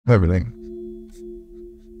everything.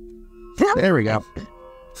 There we go.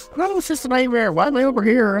 No, it's just a nightmare. Why am I over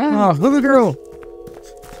here? Oh, little girl.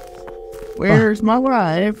 Where's my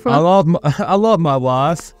wife? I love my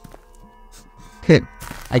wife.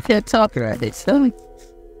 I can't talk right. It's silly.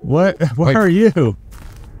 What? Where are you?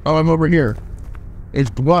 Oh, I'm over here. It's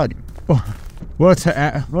blood. What's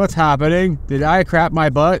happening? Did I crap my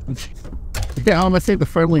butt? Yeah, I'm gonna save the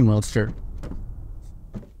friendly monster.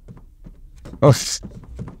 Oh,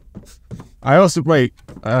 I also wait.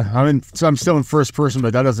 I'm still in first person,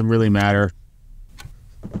 but that doesn't really matter.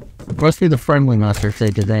 Must be the friendly monster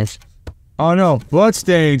saved his ass. Oh no,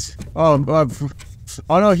 bloodstains. Oh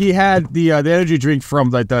no, he had the energy drink from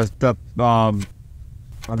like the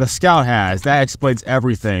scout has. That explains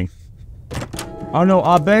everything. Oh no,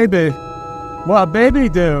 our baby. What a baby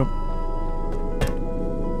do?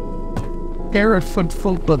 Carrot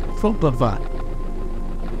full of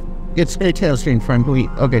It's a tail string friendly.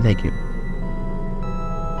 Okay, thank you.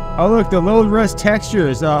 Oh look, the low res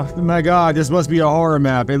textures. Oh my god, this must be a horror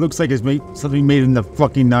map. It looks like it's something made in the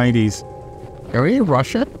fucking 90s. Are we in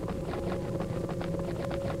Russia?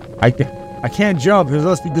 I can't jump. This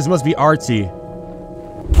must be artsy.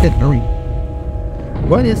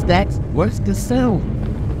 What is that? What's the sound?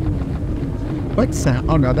 What sound?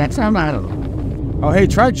 Oh no, that sound I don't know. Oh hey,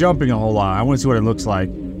 try jumping a whole lot. I want to see what it looks like.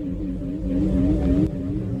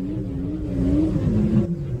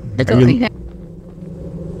 It's only had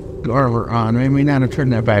armor on. I mean, not to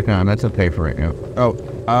turn that back on. That's okay for right now.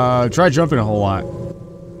 Oh, try jumping a whole lot.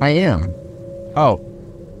 I am. Oh,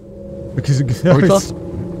 because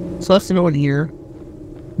so let's go in here.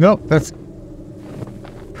 Nope, that's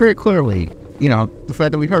pretty clearly. You know, the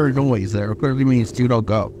fact that we heard noise there clearly means do not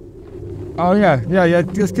go. Oh yeah.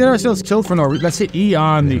 Let's get ourselves killed for no reason. Let's hit E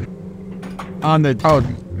on the. Oh,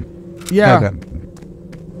 yeah. Okay.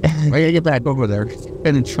 I gotta get back over there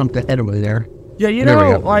and jump the head over there. Yeah, you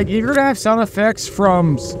know, like if you're gonna have sound effects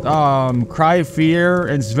from Cry of Fear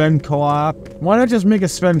and Sven Co-op, why not just make a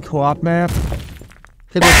Sven Co-op map?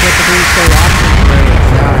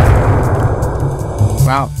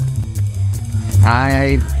 Wow.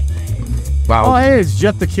 Wow. Oh hey, it's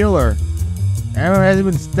Jet the Killer. That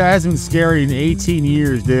hasn't been scary in 18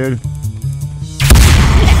 years, dude.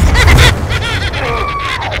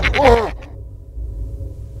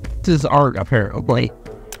 This is art apparently.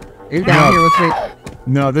 You're down here with me.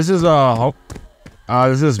 No, this is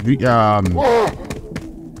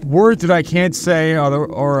words that I can't say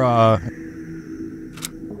or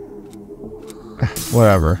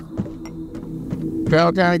whatever.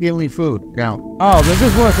 Valentine, give me food now. Oh, this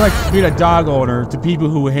is what it's like to be a dog owner to people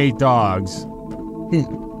who hate dogs.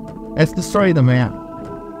 Let's destroy the map.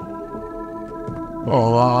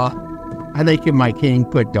 Oh, I think in my king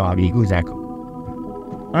put doggy. Who's that?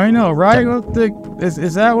 I know, right?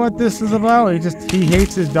 Is that what this is about? He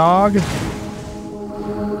hates his dog?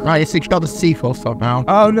 I guess he killed the seafowl somehow.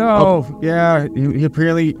 Oh no! Oh. Yeah, he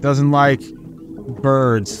apparently doesn't like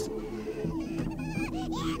birds.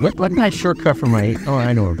 What nice shortcut for my... Oh,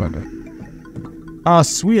 I know about it. Oh,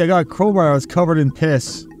 sweet, I got a crowbar that was covered in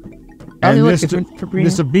piss. And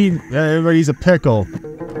Mr. Bean, everybody's a pickle.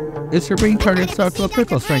 Mr. Bean turned himself to a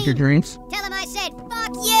pickle, Stranger Dreams. Tell him I said,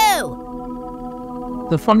 fuck you!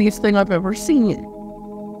 The funniest thing I've ever seen.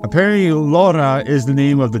 Apparently, Lora is the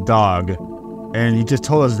name of the dog. And he just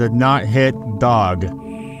told us to not hit dog.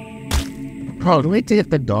 Probably wait to hit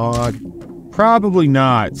the dog. Probably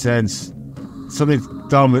not, since something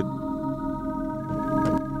dumb.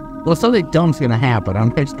 Well, something dumb's gonna happen.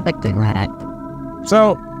 I'm expecting that.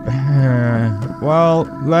 So, well,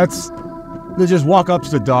 let's just walk up to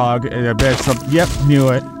the dog and I bet something. Yep, knew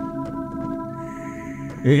it.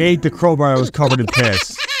 It ate the crowbar that was covered in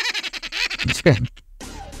piss.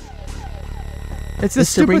 It's a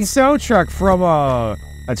stupid soundtrack from a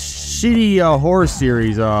shitty horror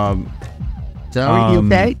series. Zombie, you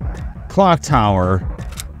okay? Clock Tower.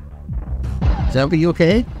 Zombie, you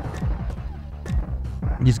okay?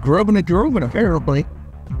 He's groping apparently.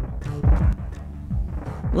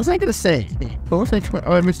 What was I gonna say? What was I trying?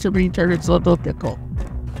 Oh, Mr. Bean turned his little pickle.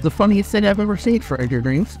 The funniest thing I've ever seen for your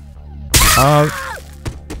dreams.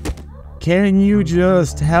 Can you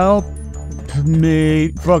just help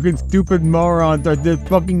me, fucking stupid moron? The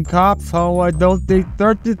fucking cops, how why don't they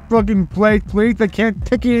start this fucking place, please? I can't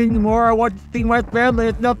take it anymore. I want to see my family.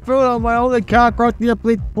 It's not food on my only cockroach here,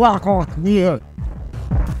 please block off here.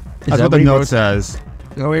 That's what the note says.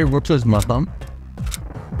 Oh, wait, what's his mom?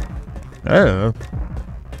 I don't know.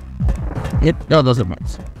 No, those are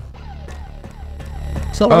mice.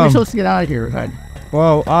 So, are we supposed to get out of here, then?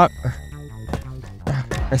 Well, I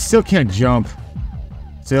still can't jump.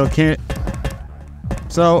 Still can't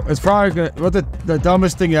So it's probably gonna, the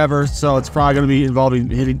dumbest thing ever. So it's probably gonna be involving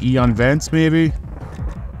hitting E on vents, maybe.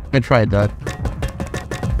 I tried that.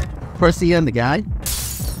 Press E on the guy.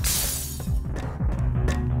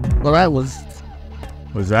 Well, that was.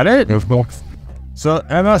 Was that it? It was box. So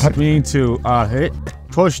I must mean to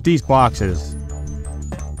push these boxes.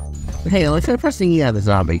 Hey, let's try pressing E on the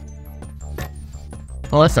zombie.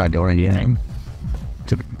 Well, that's not doing anything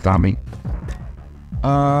to the zombie.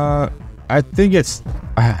 I think it's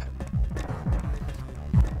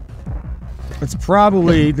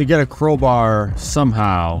probably to get a crowbar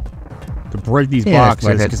somehow to break these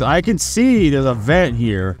boxes, because I can see there's a vent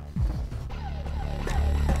here.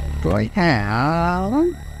 Do I have?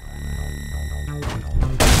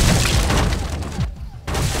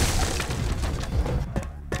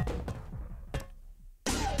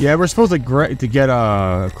 Yeah, we're supposed to get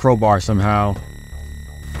a crowbar somehow.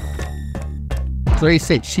 So you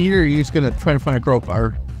say cheater, you're just gonna try to find a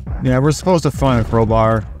crowbar. Yeah, we're supposed to find a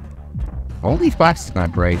crowbar. All these boxes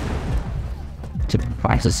not break.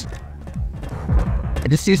 Boxes. I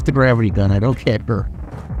just used the gravity gun. I don't care.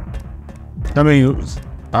 I mean,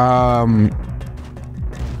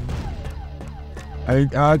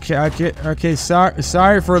 okay.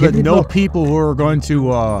 Sorry for the people who are going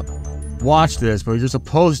to watch this, but you're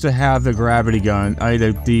supposed to have the gravity gun,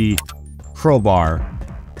 the crowbar.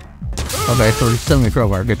 Okay, so send me a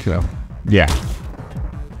crowbar. Good to know. Yeah.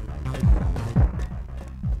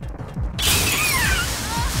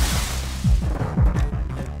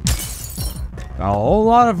 A whole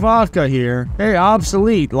lot of vodka here. Hey,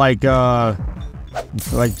 obsolete, like GMod.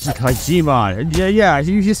 Yeah.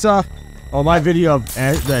 You just saw my video of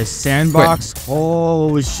the sandbox.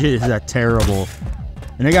 Holy shit, is that terrible?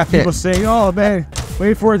 And I got people saying, "Oh man,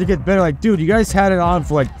 wait for it to get better." Like, dude, you guys had it on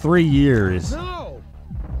for like 3 years. No.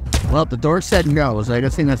 Well, the door said no, so I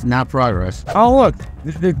guess that's not progress. Oh look,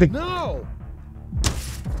 No.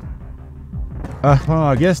 Well,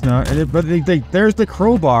 I guess not. But there's the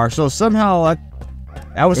crowbar. So somehow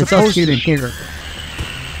that was supposed to. Here.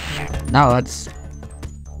 No, that's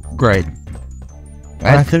great.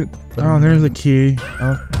 I think. Oh, there's the key.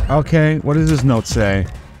 Oh, okay, what does this note say?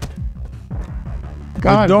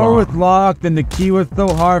 The door was locked and the key was so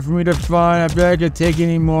hard for me to find. I better get take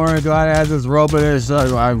any more. I'm glad I have this robot.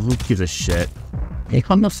 Who gives a shit? He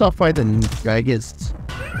hung himself by the I guess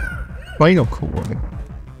spinal cord.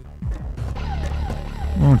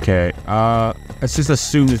 Okay. Let's just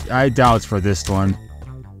assume I doubt it's for this one.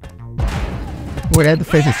 Wait, I had the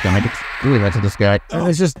physics gun. I just really went to this guy.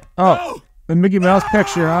 It's just the Mickey Mouse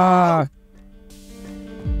picture.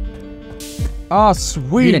 Oh,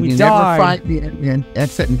 sweet, we died. And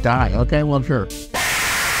exit and die. Okay, well, sure.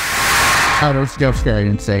 Oh, there's Joe Scary, I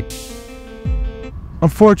didn't say.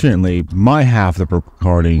 Unfortunately, my half of the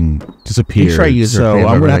recording disappeared, so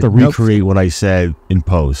I'm going to have to recreate what I said in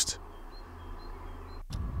post.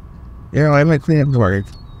 Yeah, I might clean up the work.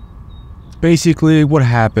 Basically, what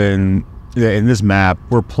happened in this map,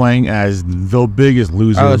 we're playing as the biggest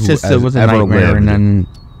loser who has ever lived. And then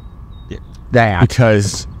that.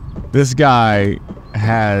 Because this guy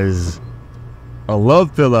has a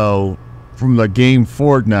love pillow from the game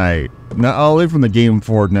Fortnite. Not only from the game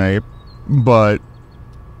Fortnite, but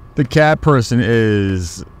the cat person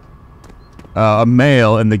is a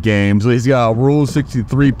male in the game. So he's got a Rule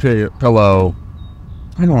 63 pillow.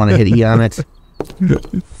 I don't want to hit E on it. Yeah,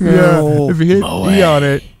 if you hit E on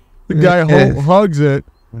it, the guy hugs it,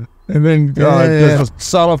 and then there's a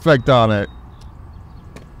sound effect on it.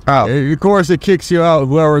 Oh. Of course, it kicks you out,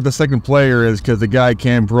 whoever the second player is, because the guy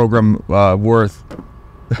can't program worth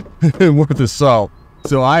his salt.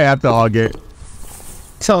 So I have to hug it.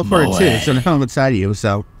 Teleport too, so now I'm inside of you,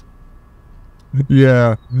 so.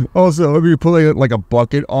 Yeah. Also, if you put like a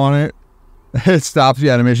bucket on it, it stops the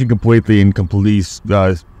animation completely and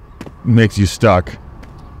makes you stuck.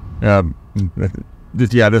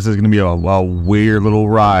 This is going to be a weird little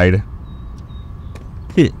ride.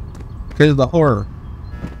 Because of the horror.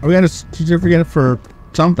 Are we going to forget it for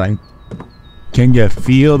something? Can you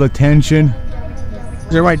feel the tension?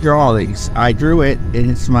 There might draw all these. I drew it,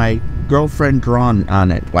 and it's my girlfriend drawn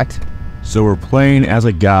on it. What? So we're playing as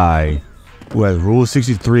a guy who has Rule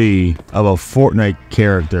 63 of a Fortnite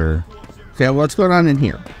character. Okay, what's going on in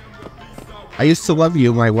here? I used to love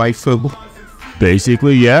you, my waifu.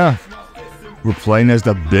 Basically, yeah. We're playing as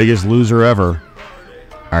the biggest loser ever.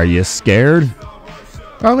 Are you scared?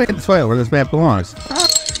 Oh, wait, the toilet where this map belongs.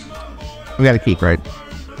 We got a keep, right?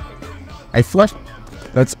 I flushed.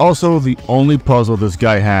 That's also the only puzzle this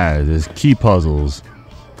guy has, is key puzzles.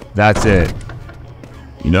 That's it.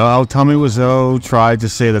 You know how Tommy Wiseau tried to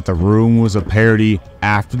say that the room was a parody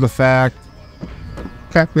after the fact?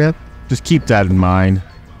 Okay, yeah. Just keep that in mind.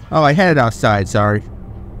 Oh, I headed outside, sorry.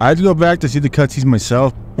 I had to go back to see the cutscenes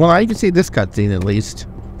myself, Well, I can see this cutscene at least.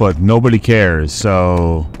 but nobody cares,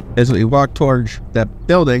 so... As we walk towards that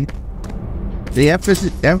building, the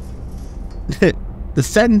the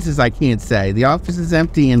sentences I can't say. The office is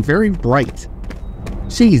empty and very bright.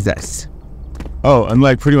 Jesus. Oh,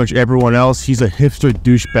 unlike pretty much everyone else, he's a hipster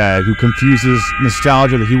douchebag who confuses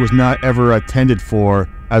nostalgia that he was not ever attended for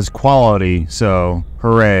as quality, so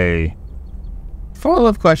hooray.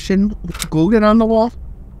 Follow-up question. Glued it on the wall?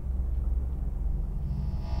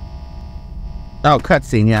 Oh,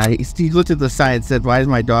 cutscene, yeah. He looked at the sign and said, why is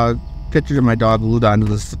my dog, picture of my dog glued onto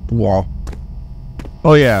this wall?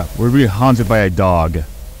 Oh yeah, we're being haunted by a dog.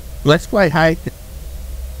 Let's play hide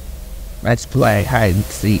and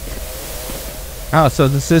seek. Oh, so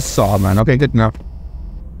this is Solomon. Okay, good enough.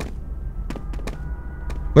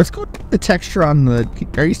 Let's go to the texture on the...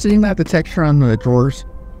 Are you seeing that? The texture on the drawers?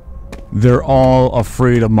 They're all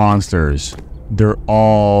afraid of monsters. They're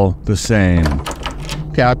all the same.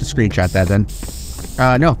 Okay, I'll have to screenshot that then.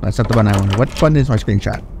 No, that's not the one I wanted. What button is my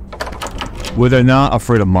screenshot? Well, they're not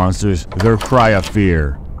afraid of monsters, they're cry of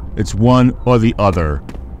fear. It's one or the other.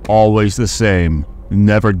 Always the same.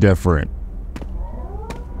 Never different.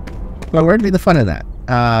 Well, where'd be the fun of that?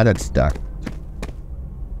 That's stuck.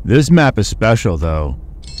 This map is special though,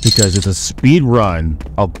 because it's a speed run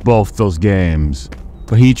of both those games.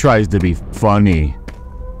 But he tries to be funny.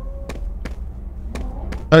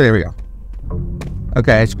 Oh, there we go.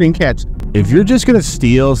 Okay, screen catch. If you're just gonna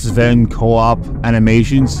steal Sven co-op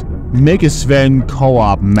animations, make a Sven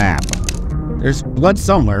co-op map. There's blood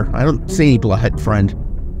somewhere. I don't see any blood, friend.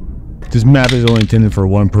 This map is only intended for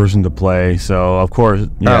one person to play, so of course,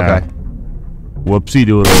 yeah. Okay. Whoopsie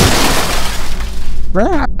doodle.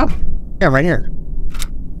 Yeah, right here.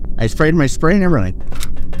 I sprayed my spray and everything.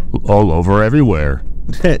 All over everywhere.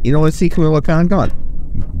 You don't want to see Camilla Khan gone.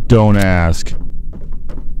 Don't ask.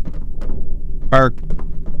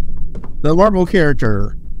 The Marvel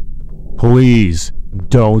character. Please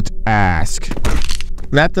don't ask.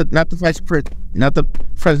 Not the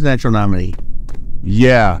presidential nominee.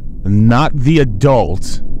 Yeah, not the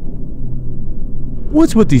adult.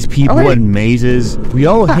 What's with these people in mazes? We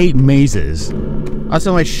all hate mazes.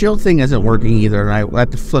 Also, my shield thing isn't working either, and I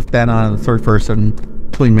have to flip that on in the third person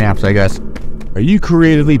between maps, I guess. Are you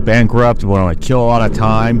creatively bankrupt? Want to kill a lot of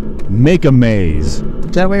time? Make a maze.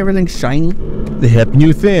 Is that way everything's shiny? The hip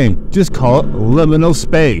new thing. Just call it liminal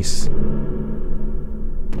space.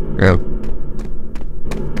 Oh.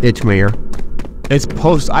 It's weird. It's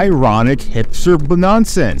post-ironic hipster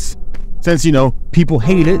nonsense. Since, you know, people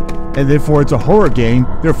hate it, and therefore it's a horror game,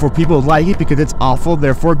 therefore people like it because it's awful,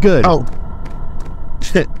 therefore good. Oh.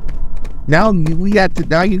 Shit. Now you get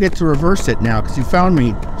to reverse it now, because you found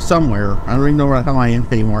me somewhere. I don't even know where the hell I am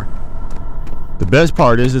anymore. The best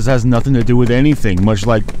part is this has nothing to do with anything, much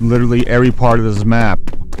like literally every part of this map.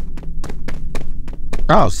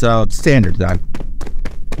 Oh, so it's standard then.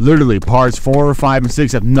 Literally, parts 4, 5, and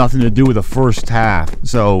 6 have nothing to do with the first half,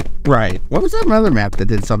 so... Right. What was that other map that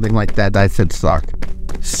did something like that I said sucked?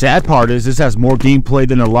 Sad part is this has more gameplay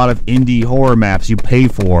than a lot of indie horror maps you pay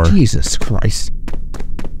for. Jesus Christ.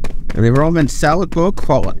 And they've all been solid good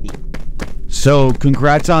quality. So,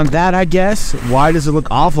 congrats on that, I guess? Why does it look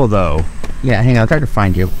awful, though? Yeah, hang on, I'll try to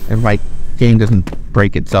find you. If my game doesn't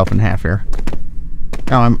break itself in half here.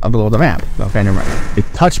 Oh, I'm below the map. Okay, never mind. It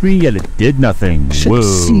touched me, yet it did nothing. Should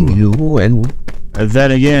see you, and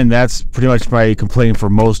then again, that's pretty much my complaint for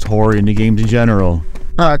most horror indie games in general.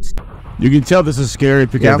 You can tell this is scary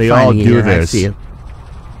because they all do this. I see you.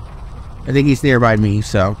 I think he's nearby me,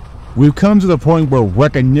 so... We've come to the point where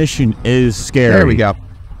recognition is scary. There we go.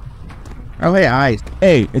 Oh, hey, eyes.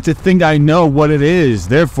 Hey, it's a thing I know what it is.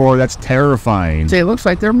 Therefore, that's terrifying. Say, it looks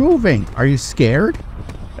like they're moving. Are you scared?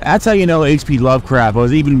 That's how you know H.P. Lovecraft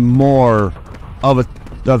was even more of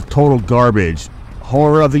total garbage.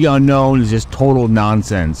 Horror of the unknown is just total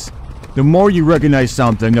nonsense. The more you recognize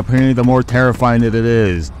something, apparently the more terrifying that it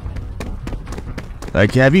is.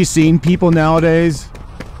 Like, have you seen people nowadays?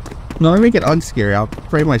 No, let me make it unscary. I'll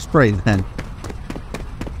spray my spray then.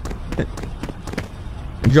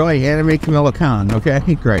 Enjoy anime Camilla Khan,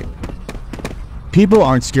 okay? Great. People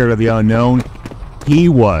aren't scared of the unknown. He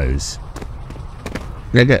was.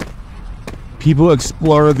 Yeah, good. People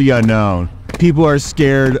explore the unknown. People are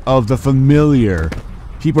scared of the familiar.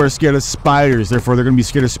 People are scared of spiders, therefore they're going to be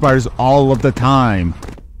scared of spiders all of the time.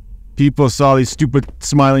 People saw these stupid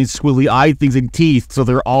smiling squiggly eye things and teeth, so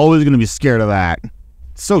they're always going to be scared of that.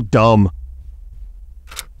 It's so dumb.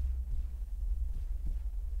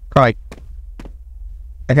 Right.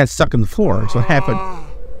 I got stuck in the floor, so what happened?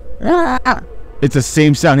 It's the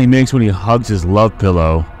same sound he makes when he hugs his love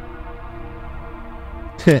pillow.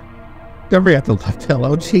 Don't forget the love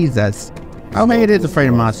pillow. Jesus. Oh, maybe it is afraid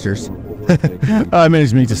of monsters. I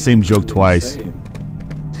managed to make the same joke twice.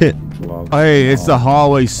 Hey, it's the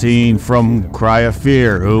hallway scene from Cry of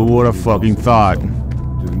Fear. Who would have fucking thought?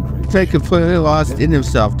 He's completely lost in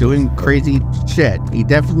himself, doing crazy shit. He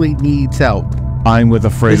definitely needs help. I'm with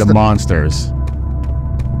Afraid of Monsters.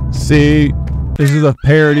 See, this is a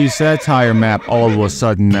parody satire map all of a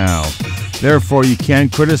sudden now. Therefore, you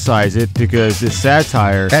can't criticize it because it's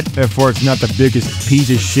satire. Therefore, it's not the biggest piece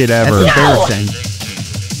of shit ever. That's embarrassing.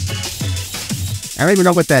 I don't even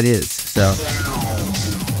know what that is, so.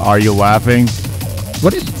 Are you laughing?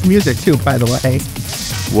 What is this music too, by the way?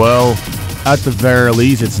 Well, at the very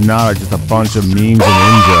least, it's not just a bunch of memes and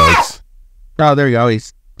in-jokes. Oh, there you go.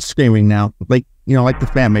 He's screaming now. Like, you know, like the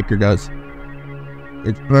fan maker does.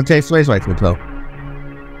 It's gonna take Sway's wife with though.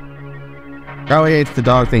 Oh, yeah, it's the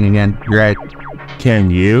dog thing again. You're right. Can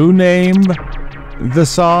you name the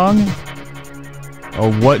song? Or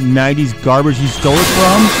what 90s garbage you stole it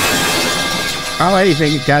from? Oh,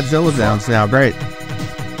 anything. Godzilla sounds now. Great.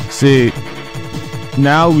 See,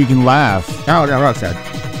 now we can laugh. Oh, no, wrong side.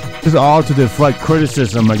 This is all to deflect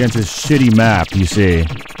criticism against this shitty map, you see.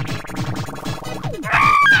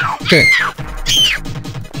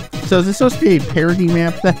 So is this supposed to be a parody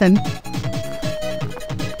map then?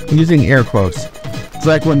 I'm using air quotes. It's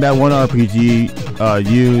like when that one RPG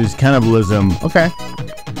used cannibalism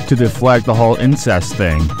to deflect the whole incest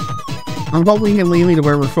thing. I'm hoping and leaning to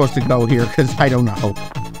where we're supposed to go here, because I don't know.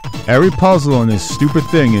 Every puzzle in this stupid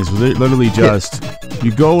thing is literally just,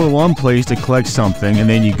 you go to one place to collect something, and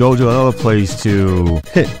then you go to another place to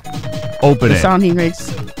open the it. sound he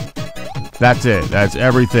makes. That's it. That's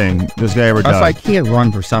everything this guy ever does. Also, I can't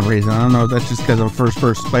run for some reason. I don't know if that's just because I'm first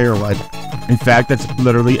player or what. In fact, that's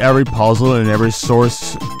literally every puzzle and every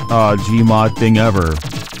source GMod thing ever.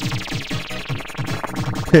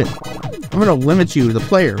 I'm going to limit you, the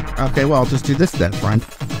player. Okay, well, I'll just do this then, friend.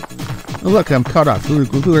 Oh, look, I'm cut off. Who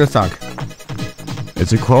would have thought?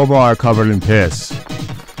 It's a crowbar covered in piss.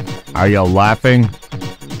 Are you laughing?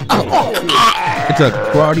 It's a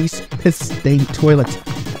Grotty's piss-stained toilet.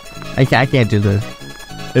 I can't do this.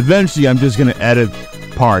 Eventually, I'm just going to edit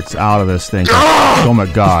parts out of this thing. Oh my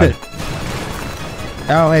god.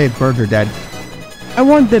 Oh, hey, birds are dead. I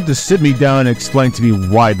want them to sit me down and explain to me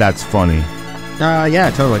why that's funny.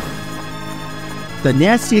 Yeah, totally. The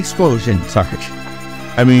nasty explosion. Sorry.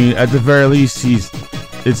 I mean, at the very least,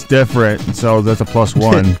 it's different, so that's a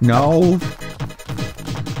 +1. No.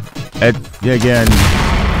 Yeah, again,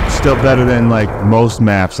 still better than, like, most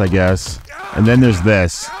maps, I guess. And then there's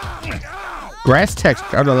this. Grass text.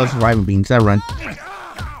 Oh, no, those are lima beans. That run.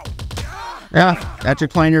 Yeah,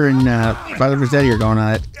 Patrick Planer and Father Rossetti are going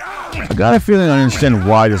on it. I got a feeling I understand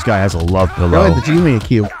why this guy has a love pillow. Really, the G-Man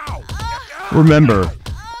cube. Remember,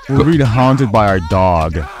 we're being haunted by our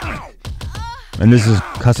dog. And this is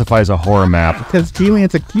classified as a horror map. Because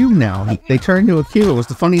G-Man's a cube now. They turned into a cube. It was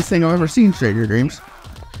the funniest thing I've ever seen, Stranger Dreams.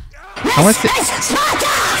 I want to see...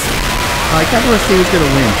 I can't remember who's going to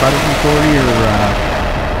win. Father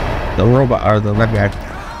or the robot, or the web guy.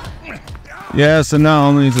 Yeah, so not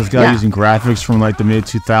only is this guy using graphics from like the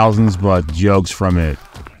mid-2000s, but jokes from it.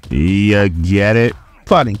 You get it?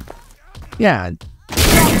 Funny. Yeah.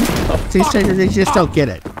 See, Stranger, they just don't get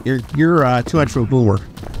it. You're too much of a boomer.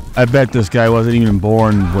 I bet this guy wasn't even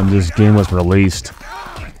born when this game was released. Sorry,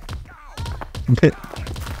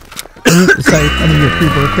 I mean your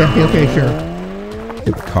pre-birthday. Okay, sure.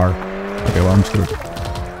 Get the car. Okay, well, I'm just gonna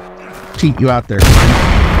cheat you out there.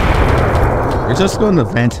 You're just going to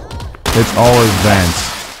vent. It's always vents.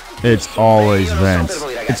 It's always vents.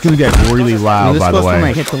 It's gonna get really loud, by the way. When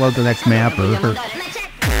I hit to load the next map, or...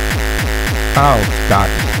 Oh, God.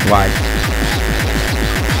 Why?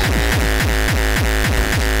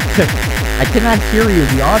 I cannot hear you.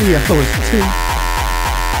 The audio is too...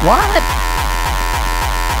 What?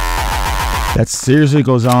 That seriously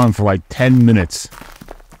goes on for like 10 minutes.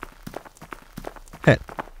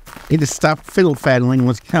 Need to stop fiddle-faddling and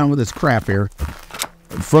let's get on with this crap here.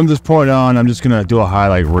 From this point on, I'm just gonna do a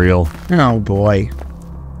highlight reel. Oh, boy.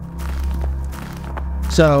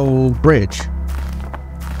 So, bridge.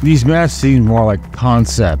 These maps seem more like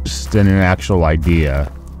concepts than an actual idea.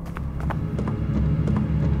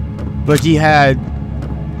 Like he had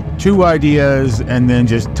 2 ideas and then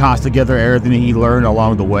just tossed together everything he learned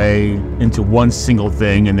along the way into one single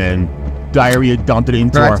thing, and then diarrhea dumped it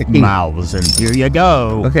into our mouths, and here you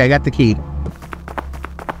go. Okay, I got the key.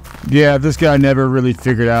 Yeah, this guy never really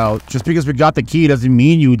figured out. Just because we got the key doesn't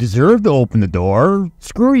mean you deserve to open the door.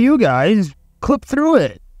 Screw you guys. Clip through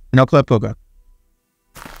it. No clip, okay.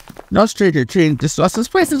 No stranger treating this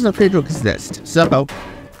place doesn't appear to exist. So, I don't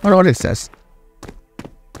know what it says.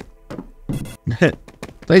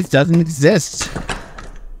 Place doesn't exist.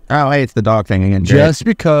 Oh, hey, it's the dog thing again. Just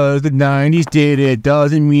because the 90s did it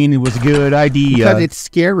doesn't mean it was a good idea. Because it's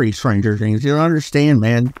scary, Stranger Things. You don't understand,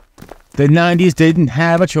 man. The 90s didn't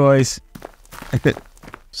have a choice.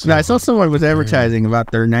 No, I saw someone was advertising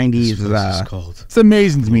about their 90s. It's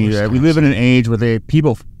amazing to me that we live in an age where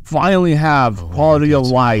people finally have quality of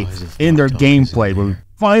life in their gameplay, where we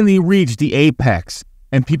finally reach the apex,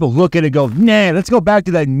 and people look at it and go, nah, let's go back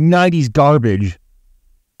to that 90s garbage.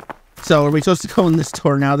 So, are we supposed to go in this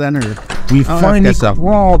store now, then, or? We finally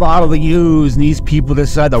crawled out of the U's, and these people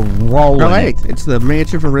decide to roll in it. It's the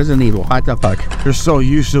mansion from Resident Evil. What the fuck? They're so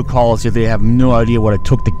used to call us if they have no idea what it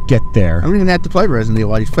took to get there. I don't even have to play Resident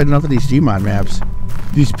Evil. I just played enough of these GMod maps.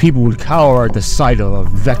 These people would cower at the sight of a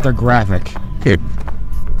vector graphic. Here.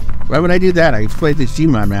 Why would I do that? I played these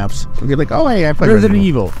GMod maps. I'd be like, oh, hey, I played Resident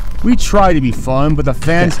Evil. We tried to be fun, but the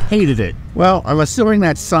fans hated it. Well, I'm assuming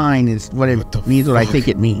that sign is what it means, what I think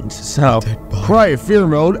it means. So, Cry of Fear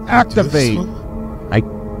mode, activate. I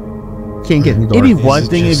can't get in the door. It'd be one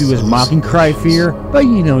thing if he was mocking Cry of Fear, but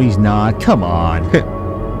you know he's not. Come on.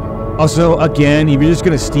 Also, again, if you're just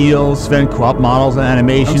going to steal Sven co-op models and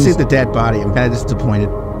animations... I don't see the dead body. I'm kind of disappointed.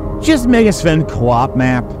 Just make a Sven co-op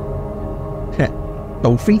map.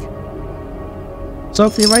 Sophie?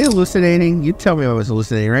 Sophie, am I hallucinating? You tell me I was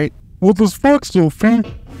hallucinating, right? What the fuck, Sophie?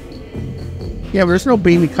 Yeah, but there's no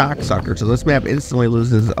baby cocksucker, so this map instantly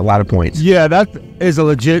loses a lot of points. Yeah, that is a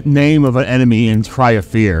legit name of an enemy in Cry of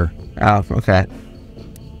Fear. Oh, okay.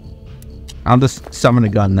 I'll just summon a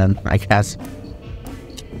gun then, I guess.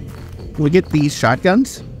 Can we get these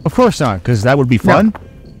shotguns? Of course not, because that would be fun. No.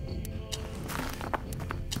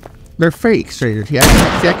 They're fake, Stranger. Yeah,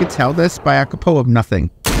 I can tell this by a couple of nothing.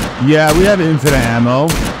 Yeah, we have infinite ammo.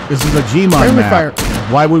 This is a GMod map.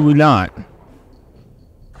 Why would we not?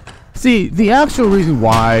 See, the actual reason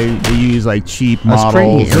why they use like cheap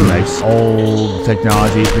models and like old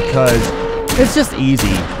technology is because it's just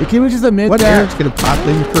easy. Can we just admit what that? What gonna pop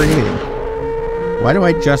in creating? Why do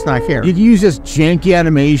I just not care? You can use just janky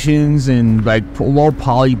animations and like low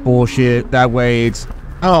poly bullshit. That way it's...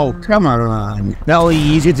 Oh, come on. Not only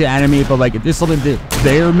easy to animate, but like if there's something that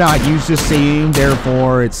they're not used to seeing,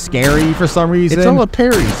 therefore it's scary for some reason. It's all a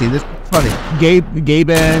parody. See, this is funny.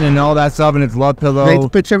 Gaben and all that stuff, and it's love pillow. Take a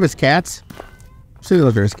picture of his cats. See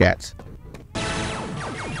the his cats.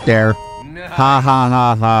 There. Ha ha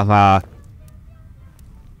ha ha ha.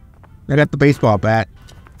 I got the baseball bat.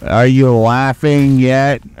 Are you laughing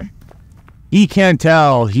yet? He can't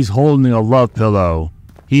tell he's holding a love pillow.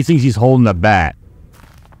 He thinks he's holding a bat.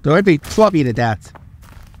 So I'd be floppy to death.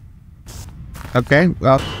 Okay,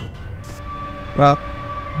 well.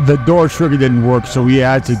 The door trigger didn't work, so we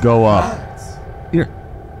had to go up. You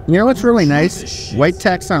know what's really nice? White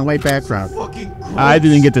text on white background. I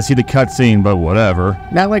didn't get to see the cutscene, but whatever.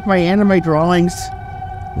 Not like my anime drawings.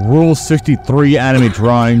 Rule 63 anime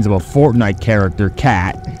drawings of a Fortnite character,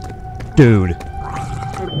 cat. Dude.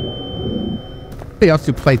 They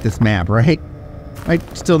also played this map, right? I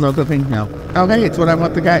still know the thing? No. Oh, hey, it's what I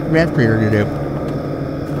want the guy Red Creator to do.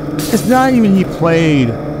 It's not even he played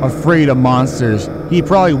Afraid of Monsters. He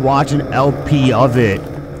probably watched an LP of it.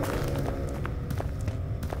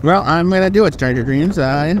 Well, I'm going to do it, Stranger Dreams,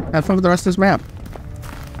 and have fun with the rest of this map.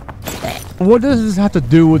 What does this have to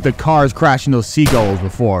do with the cars crashing those seagulls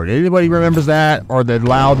before? Anybody remembers that? Or the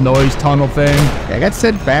loud noise tunnel thing? Yeah, I got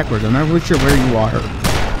sent backwards. I'm not really sure where you are.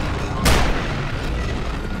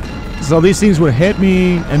 So these things would hit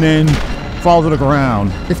me and then fall to the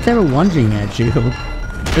ground. It's kind of lunging at you.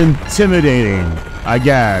 Intimidating, I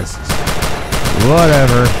guess.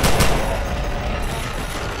 Whatever.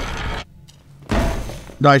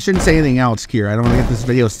 No, I shouldn't say anything else, Kier. I don't want to get this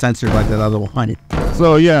video censored like that other one.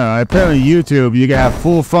 So yeah, apparently YouTube, you can have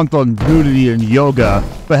full frontal nudity and yoga,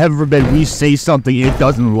 but heaven forbid we say something it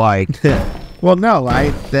doesn't like. Well, no,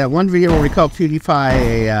 that one video where we call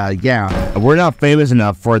PewDiePie yeah. We're not famous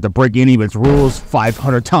enough for it to break any of its rules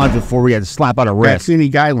 500 times before we had to slap out a wrist. Any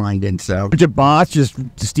guideline didn't, so. But your bots just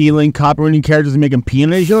stealing, copyrighting characters and making pee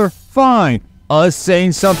on each other? Fine. Us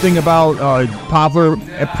saying something about a popular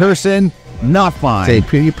person? Not fine. Say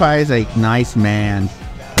PewDiePie is a nice man.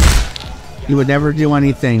 He would never do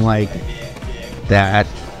anything like that.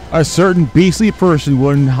 A certain beastly person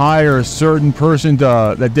wouldn't hire a certain person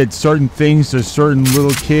that did certain things to certain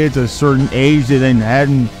little kids at a certain age that then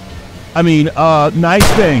hadn't. I mean, nice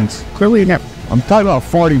things. Clearly, never. I'm talking about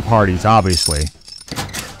farting parties, obviously.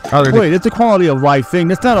 Oh, wait, it's a quality of life thing.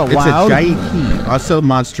 That's not allowed. It's a giant key. Also,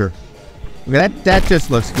 monster. That just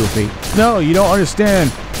looks goofy. No, you don't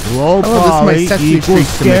understand. Low Oh, poly this is my Sesame equals Street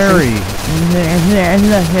submission.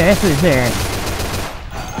 scary.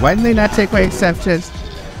 Why didn't they not take my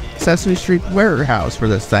Sesame Street warehouse for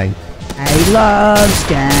this thing? I love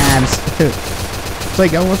scabs. It's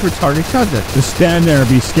like almost retarded cousin. Just stand there and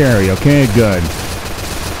be scary, okay? Good.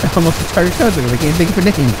 Almost retarded cousin. I can't think of a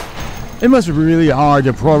name. It must be really hard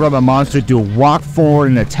to program a monster to walk forward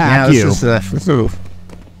and attack you.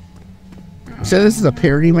 So this is a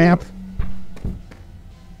parody map?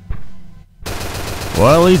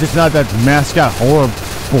 Well, at least it's not that mascot horror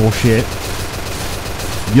bullshit.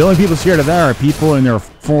 The only people scared of that are people in their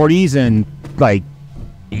 40s and, like,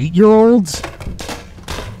 8-year-olds.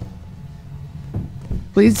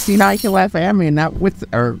 Please see how you can laugh at me and not with,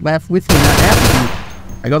 or laugh with me, not at me.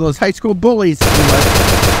 I got those high school bullies.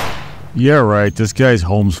 Yeah, right. This guy's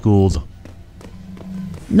homeschooled.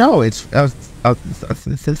 No, it's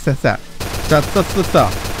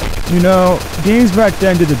You know, games back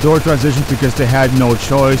then did the door transition because they had no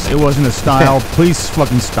choice. It wasn't a style. Please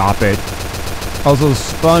fucking stop it. Also,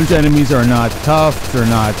 sponge enemies are not tough. They're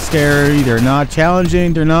not scary. They're not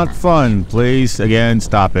challenging. They're not fun. Please, again,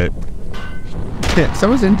 stop it.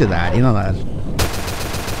 Someone's into that, you know that.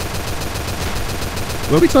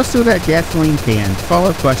 What are we supposed to do with that gasoline can?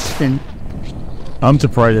 Follow-up question. I'm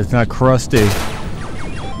surprised it's not crusty.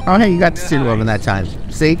 Oh, hey, you got to see the woman that time.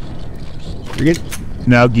 See?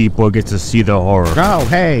 Now Geekboy gets to see the horror. Oh,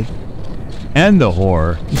 hey. And the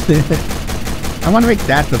horror. I want to make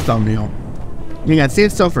that the thumbnail. You can see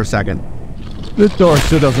it still for a second. This door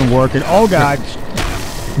still doesn't work, and oh god.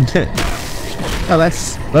 Oh,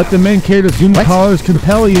 that's... Let the main character's human powers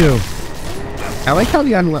compel you. I like how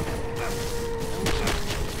the unlimited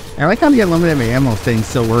ammo thing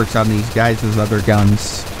still works on these guys' other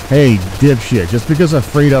guns. Hey, dipshit, just because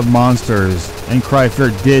afraid of monsters and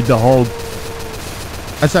Cryfair did the whole...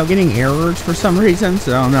 So I'm getting errors for some reason,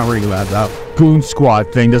 so I'm not worried about that. Goon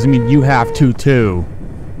Squad thing doesn't mean you have to, too.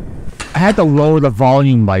 I had to lower the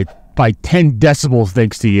volume by 10 decibels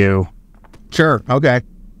thanks to you. Sure, okay.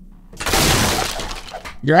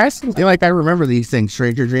 You're asking me like I remember these things,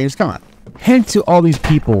 Stranger Dreams. Come on. Hint to all these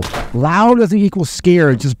people, loud doesn't equal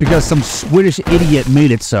scared just because some Swedish idiot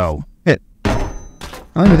made it so. I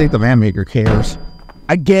don't even think the man maker cares.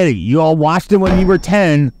 I get it, you all watched it when you were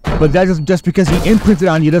 10, but that just because he imprinted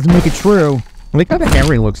on you doesn't make it true. I like how the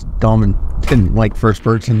hammering looks dumb and like first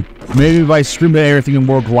person. Maybe if I screamed at everything and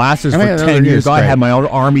wore glasses for 10 years, I had my own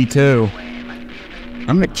army too. I'm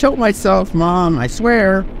gonna kill myself, Mom, I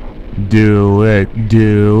swear. Do it,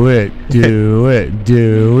 do it, do it,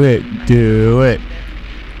 do it, do it.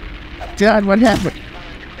 God, what happened?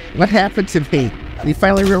 What happened to me? Is he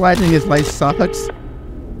finally realizing his life sucks?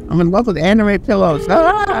 I'm in love with anime pillows.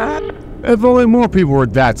 Ah! If only more people were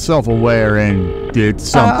that self-aware and did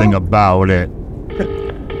something about it.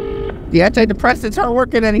 The antidepressants aren't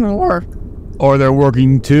working anymore. Or they're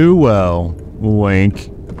working too well. Wink.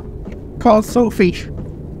 Call Sophie.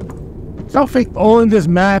 Sophie. Only this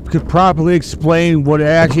map could properly explain what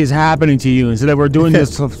actually is happening to you instead of we're doing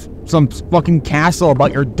this some fucking castle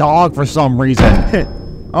about your dog for some reason.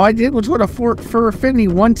 All I did was with a fur affinity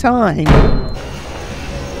one time.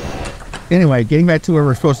 Anyway, getting back to where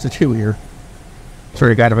we're supposed to do here.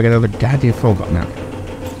 Sorry, God, if I got another goddamn phone call now.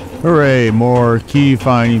 Hooray, more key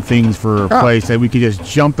finding things for a place that we could just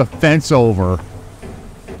jump the fence over.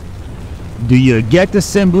 Do you get the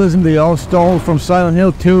symbolism they all stole from Silent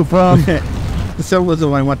Hill 2 from? The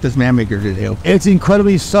symbolism I want this man maker to do. It's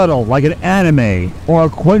incredibly subtle, like an anime or a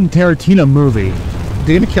Quentin Tarantino movie.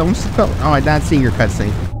 They're gonna kill himself? Oh, I'm not seeing your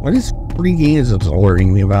cutscene. What is free games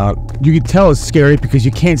alerting me about? You can tell it's scary because you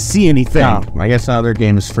can't see anything. Oh, I guess another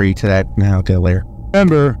game is free to that now until later.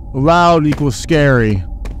 Remember, loud equals scary.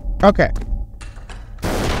 Okay.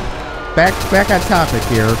 Back on topic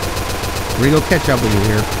here. We're gonna go catch up with you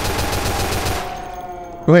here.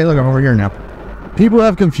 Oh, wait, look, I'm over here now. People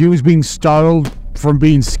have confused being startled from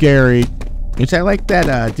being scary. Which I like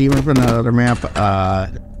that demon from the other map,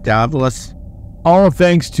 Daedalus. All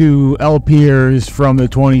thanks to LPers from the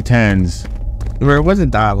 2010s. Where it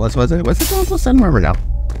wasn't Daedalus, was it? Was it Daedalus? I don't remember now.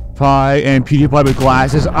 Pie and PewDiePie with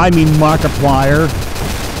glasses. I mean Markiplier.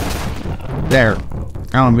 There.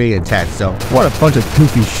 I don't be attached, so. What a bunch of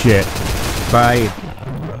goofy shit. I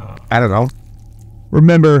don't know.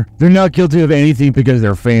 Remember, they're not guilty of anything because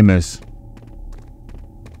they're famous.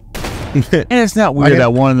 And it's not weird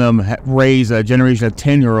that one of them raised a generation of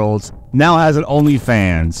 10-year-olds, now has an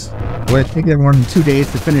OnlyFans. Well, I think they have more than 2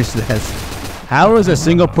 days to finish this. How is a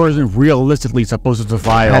single person realistically supposed to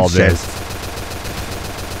survive all this?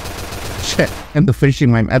 Shit. And the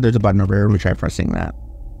finishing my... there's a button over here. Let me try pressing that.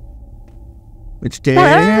 which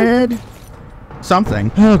did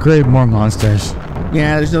something. Oh, great, more monsters.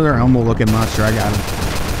 Yeah, there's another Elmo-looking monster. I got him.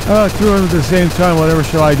 Oh, two of them at the same time. Whatever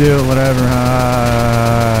shall I do? Whatever.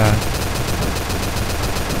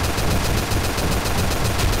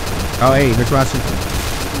 Oh, hey, there's monsters.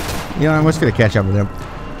 You know, I'm just gonna catch up with him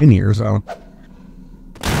in here, so.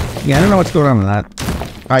 Yeah, I don't know what's going on with that.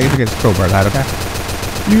 Oh, you think it's crowbar that, okay?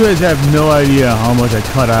 You guys have no idea how much I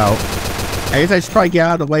cut out. I guess I should probably get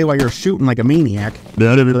out of the way while you're shooting like a maniac.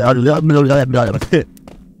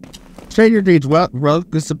 Stranger deeds, well,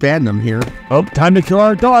 just abandon them here. Oh, time to kill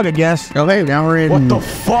our dog, I guess. Okay, now we're in. What the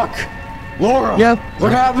fuck? Lora! Yep.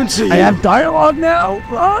 What happened to you? I have dialogue now.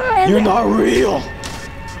 You're not real!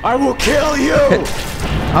 I will kill you!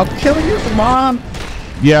 I'll kill you, Mom!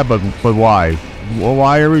 Yeah, but why? Well,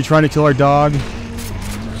 why are we trying to kill our dog?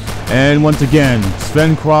 And once again,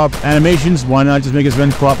 Sven Crop animations, why not just make a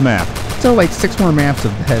Sven Crop map? So like 6 more maps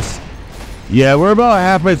of this. Yeah, we're about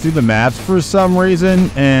halfway through the maps for some reason,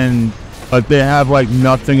 but they have like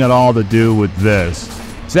nothing at all to do with this.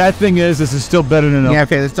 Sad thing is, this is still better than Yeah,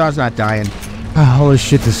 okay, this dog's not dying. Oh, holy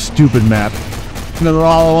shit, this stupid map. They're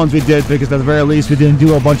all the ones we did because at the very least we didn't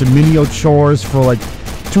do a bunch of menial chores for like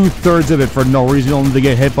 2/3 of it for no reason, only to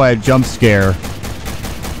get hit by a jump scare.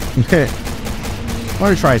 Okay. I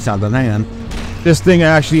want to try something, hang on. This thing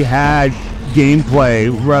actually had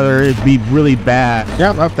gameplay, rather it be really bad.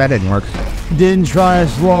 Yep, oh, that didn't work. Didn't try a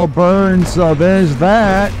slow burn, so there's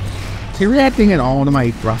that. Is he reacting at all to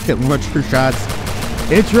my rocket launcher shots?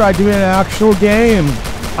 It tried to be an actual game.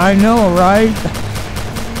 I know, right?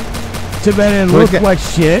 Too bad it looked like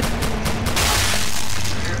shit.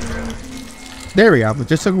 There we go.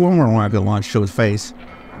 Just took one more rocket launch to his face.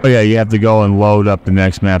 Oh yeah, you have to go and load up the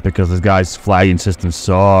next map because this guy's flagging system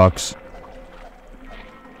sucks.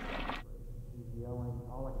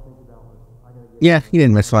 Yeah, he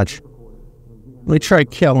didn't miss much. Let me try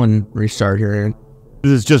kill and restart here.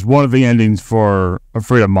 This is just one of the endings for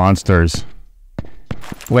Afraid of Monsters.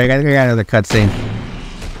 Wait, I got another cutscene.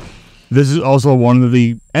 This is also one of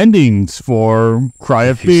the endings for Cry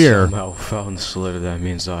of Fear. If you somehow found this letter, that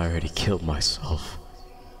means I already killed myself.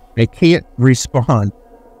 I can't respawn.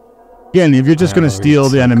 Again, if you're just going to steal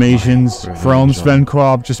the animations from Sven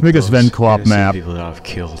Crop, just make a Sven Crop map. People that I've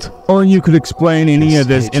killed. Or you could explain any of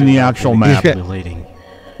this in the actual map.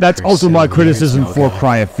 That's also my criticism for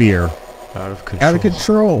Cry of Fear. Out of control. Out of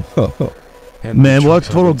control. Man, what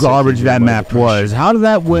total garbage that map was. How did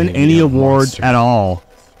that win any awards at all?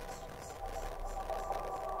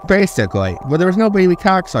 Basically. Well, there was no baby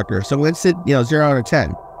cocksucker, so it's it, 0 out of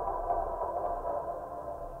 10.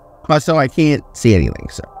 Also, I can't see anything,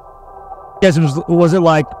 so. Yes, was it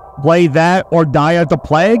like, play that or die at the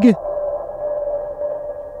plague?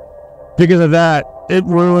 Because of that, it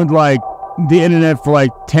ruined, like, the internet for, like,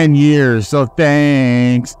 10 years, so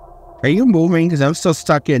thanks. Are you moving? Because I'm still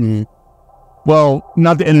stuck in... Well,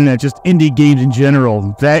 not the internet, just indie games in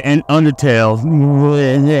general. That and Undertale.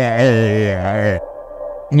 Yeah.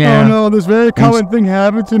 Oh no, this very common thing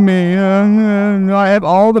happened to me. I have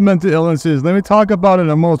all the mental illnesses. Let me talk about it in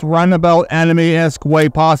the most roundabout anime-esque way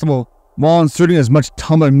possible, while inserting as much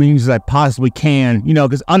Tumblr memes as I possibly can.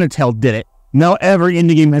 Because Undertale did it. Now every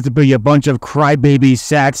indie game has to be a bunch of crybaby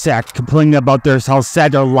sad sacks complaining about how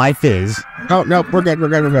sad their life is. Oh, no, we're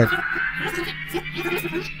good.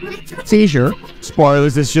 Seizure.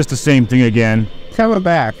 Spoilers, it's just the same thing again. Coming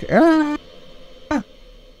back.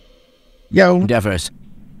 Yo. Devers.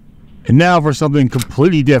 And now for something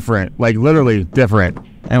completely different. Like, literally different.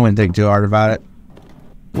 I wouldn't think too hard about it.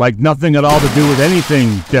 Like, nothing at all to do with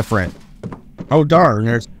anything different. Oh, darn.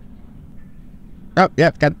 There's... Oh,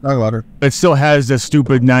 yep, got the dog water. It still has the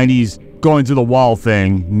stupid 90s going to the wall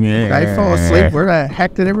thing. Did I fall asleep? Where the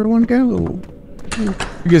heck did everyone go?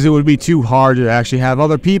 Because it would be too hard to actually have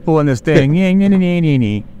other people in this thing. I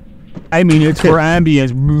mean, it's for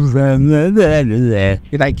ambience.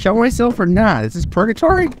 Did I kill myself or not? Is this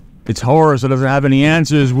purgatory? It's horror, so it doesn't have any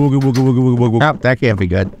answers. Oh, that can't be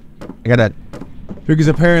good. I gotta... Because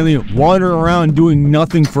apparently wandering around doing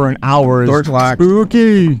nothing for an hour is door's locked.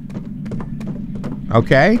 Spooky.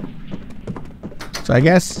 Okay. So I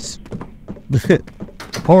guess...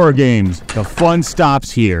 Horror games. The fun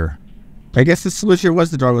stops here. I guess the solution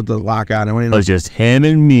was the door with the lock on. It was just him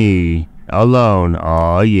and me. Alone.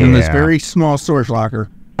 Oh, yeah. In this very small storage locker.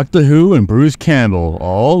 Doctor Who and Bruce Campbell.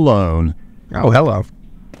 All alone. Oh, hello.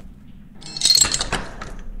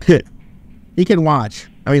 He can watch.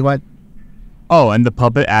 I mean, what? Oh, and the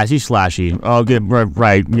puppet Ashy Slashy. Oh, good.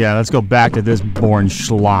 Right. Yeah, let's go back to this boring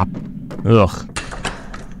schlop. Ugh.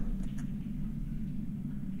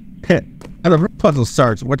 How the puzzle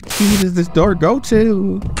starts. What key does this door go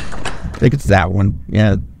to? think it's that one.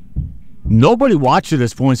 Yeah. Nobody watched at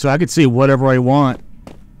this point, so I could say whatever I want.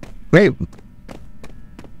 Wait.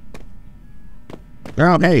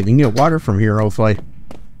 Oh, hey, you can get water from here, hopefully.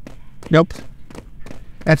 Nope.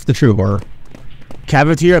 That's the true horror.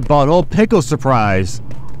 Cafeteria bought old pickle surprise.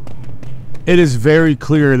 It is very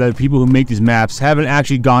clear that people who make these maps haven't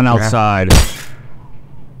actually gone outside.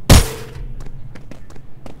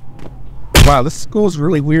 Wow, this school's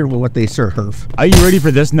really weird with what they serve. Are you ready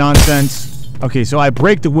for this nonsense? Okay, so I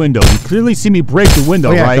break the window. You clearly see me break the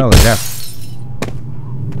window, right? Totally, yeah.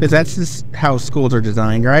 Because that's just how schools are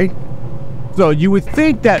designed, right? So you would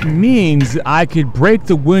think that means I could break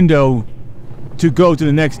the window to go to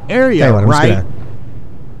the next area, right?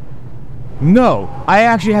 No, I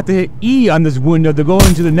actually have to hit E on this window to go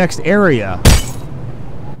into the next area.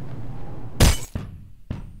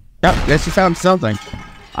 Yep, guess you found something.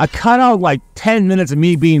 I cut out like 10 minutes of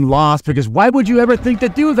me being lost because why would you ever think to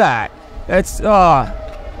do that? That's,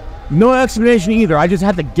 no explanation either. I just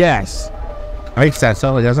had to guess. Makes sense,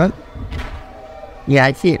 totally doesn't. Yeah,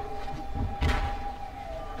 I see it.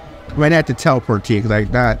 Might have to teleport to you because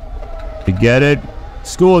like that. You get it?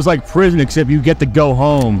 School is like prison except you get to go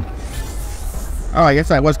home. Oh, I guess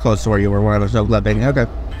I was close to where you were when I was so living. Okay.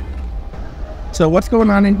 So what's going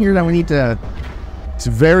on in here that we need to... It's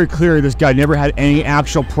very clear this guy never had any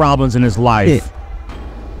actual problems in his life.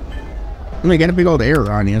 You got a big old error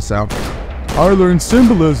on you, so... I learned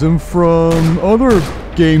symbolism from other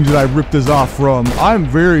games that I ripped this off from. I'm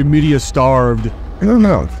very media starved. I don't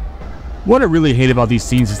know. What I really hate about these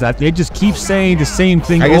scenes is that they just keep saying the same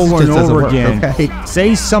thing over and over again. Okay.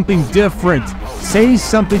 Say something different. Say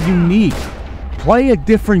something unique. Play a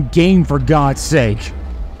different game, for God's sake.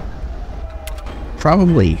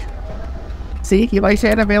 Probably. See, you like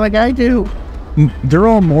Santa Fe like I do. They're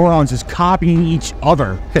all morons just copying each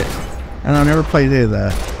other. And I'll never play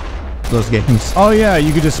those games. Oh yeah,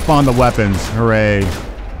 you could just spawn the weapons. Hooray.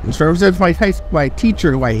 So it's my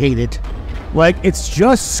teacher who I hated. Like, it's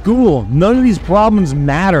just school. None of these problems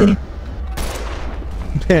matter.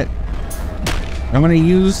 I'm going to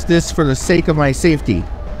use this for the sake of my safety.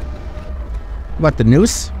 What, the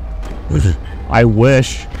noose? I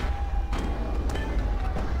wish.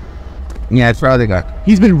 Yeah, it's probably good.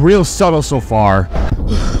 He's been real subtle so far.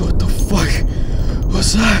 What the fuck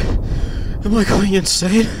was that? Am I going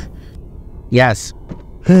insane? Yes.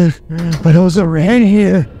 But also ran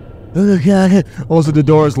here. Oh god. Also, the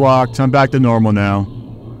door is locked. I'm back to normal now.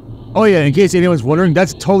 Oh yeah, in case anyone's wondering,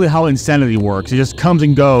 that's totally how insanity works. It just comes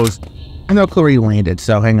and goes. I know where you landed,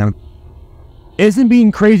 so hang on. Isn't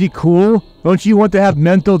being crazy cool? Don't you want to have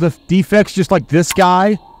mental defects just like this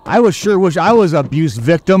guy? I sure wish I was an abuse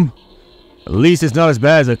victim. At least it's not as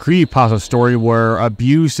bad as a creepypasta story where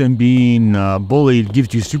abuse and being bullied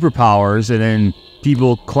gives you superpowers, and then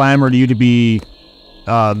people clamor to you to be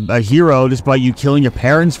a hero despite you killing your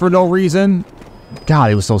parents for no reason.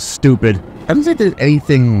 God, it was so stupid. I don't think there's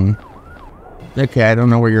anything... Okay, I don't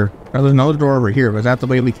know where you're... Oh, there's another door over here. Was that the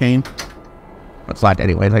way we came? It's locked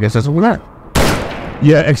anyways. I guess that's what we're at.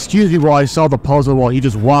 Yeah, excuse me while I saw the puzzle while he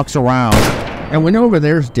just walks around. And window over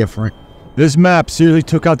there is different. This map seriously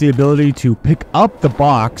took out the ability to pick up the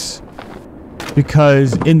box,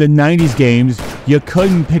 because in the 90s games, you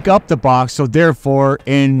couldn't pick up the box, so therefore,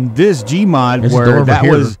 in this GMod, where that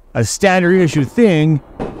was a standard issue thing,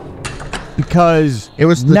 because it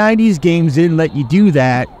was 90s games didn't let you do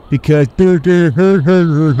that, because...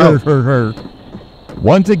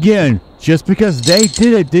 Once again, just because they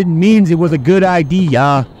did it didn't mean it was a good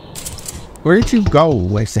idea. Where did you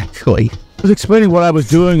go, exactly? I was explaining what I was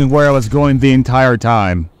doing and where I was going the entire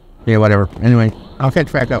time. Yeah, whatever. Anyway, I'll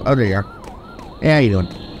catch back up. Oh, there you are. Hey, how you doing?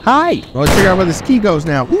 Hi! Well, let's figure out where this key goes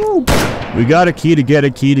now. Woo! We got a key to get a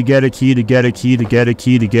key to get a key to get a key to get a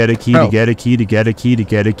key to get a key to get a key to get a key to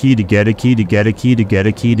get a key to get a key to get a key to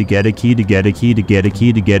get a key to get a key to get a key to get a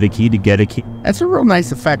key to get a key to get a key. That's a real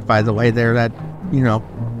nice effect, by the way, there, that, you know...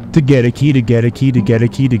 To get a key to get a key to get a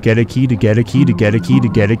key to get a key to get a key to get a key to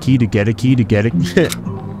get a key to get a key to get a key.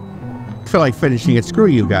 I feel like finishing it. Screw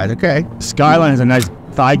you guys, okay? Skyline has a nice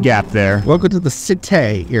thigh gap there. Welcome to the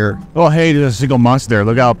city here. Oh, hey, there's a single monster there.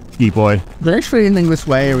 Look out, geek boy. Is there actually anything this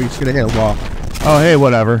way, or are we just gonna hit a wall? Oh, hey,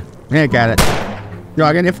 whatever. Yeah, got it. No,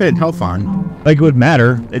 I got infinite health on. Like it would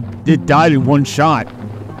matter. It died in one shot.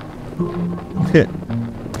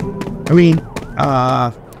 I mean,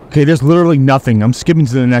 Okay, there's literally nothing. I'm skipping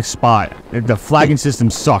to the next spot. The flagging system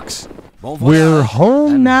sucks. We're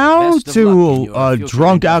home now to a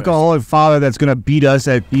drunk alcoholic father that's gonna beat us.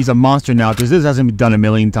 He's a monster now, because this hasn't been done a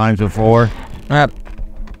million times before.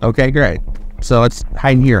 Okay, great. So let's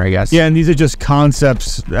hide in here, I guess. Yeah, and these are just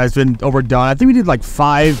concepts that's been overdone. I think we did like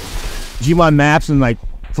 5 GMod maps and like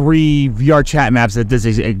 3 VR chat maps that does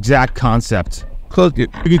the exact concept. Close it.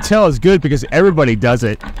 You can tell it's good because everybody does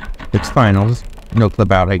it. It's fine. I'll just no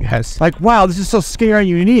clip out, I guess. Like, wow, this is so scary and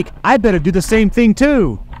unique. I better do the same thing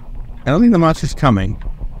too. I don't think the monster's coming.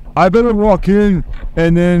 I better walk in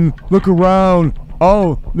and then look around.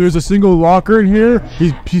 Oh, there's a single locker in here.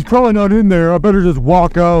 He's probably not in there. I better just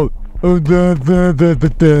walk out. Oh,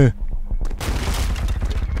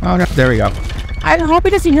 Oh, no, there we go. I hope he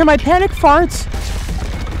doesn't hear my panic farts.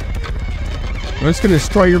 I'm just gonna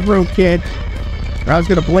destroy your room, kid. Or I was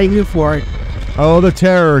gonna blame you for it. Oh, the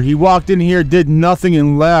terror. He walked in here, did nothing,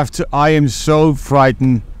 and left. I am so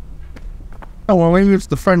frightened. Oh, well, maybe it's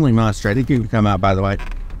the friendly monster. I think you can come out, by the way.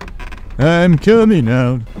 I'm coming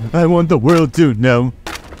out. I want the world to know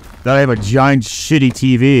that I have a giant shitty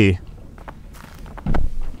TV.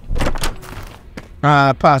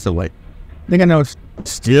 Possibly. I think I know.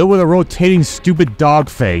 Still with a rotating stupid dog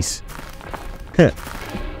face.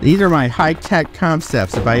 These are my high-tech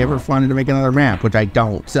concepts if I ever wanted to make another map, which I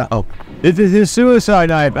don't, so. This is his suicide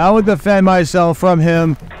knife. I would defend myself from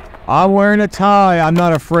him. I'm wearing a tie. I'm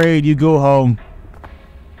not afraid. You go home.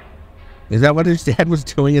 Is that what his dad was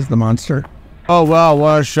doing as the monster? Oh, wow.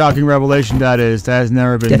 What a shocking revelation that is. That has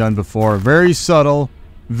never been done before. Very subtle.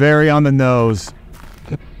 Very on the nose.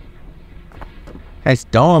 That's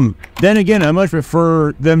dumb. Then again, I much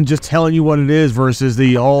prefer them just telling you what it is versus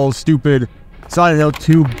the all stupid Silent Hill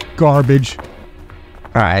 2 garbage.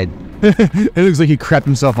 Alright. It looks like he crapped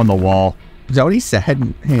himself on the wall. Is that what he said?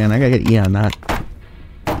 Hang on, I gotta get E on that.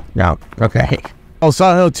 No, okay. Oh,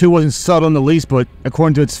 Silent Hill 2 wasn't subtle in the least, but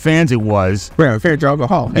according to its fans, it was. Fair to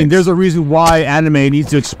alcohol. And there's a reason why anime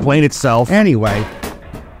needs to explain itself. Anyway.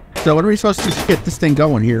 So what are we supposed to get this thing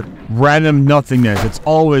going here? Random nothingness. It's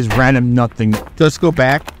always random nothing. Let's go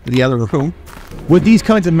back to the other room. With these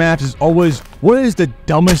kinds of maps, it's always, what is the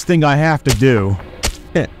dumbest thing I have to do?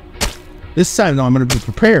 This time, though, I'm going to be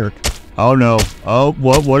prepared. Oh, no. Oh,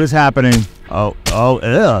 what is happening? Oh,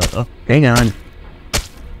 hang on.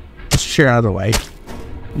 Let's share out of the way.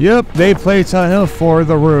 Yep, they played Silent Hill for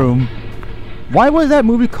The Room. Why was that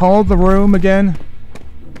movie called The Room again?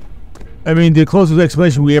 I mean, the closest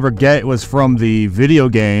explanation we ever get was from the video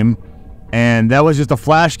game, and that was just a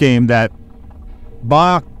Flash game that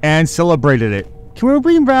mocked and celebrated it. Can we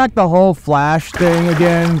bring back the whole Flash thing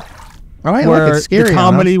again? Oh, I where like it's scary the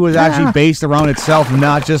comedy was actually based around itself,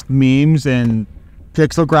 not just memes and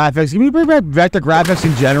pixel graphics. Can we bring back vector graphics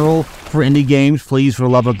in general for indie games, please, for the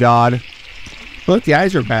love of God? Look, the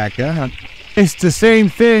eyes are back. It's the same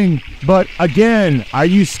thing, but again, are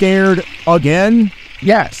you scared again?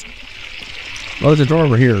 Yes. Well, there's a door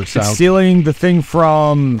over here, so. It's stealing the thing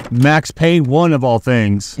from Max Payne 1 of all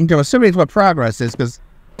things. Okay, well, assuming it's what progress is, because.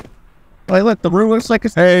 Well, look, the room looks like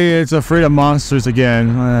it's. Hey, it's afraid of monsters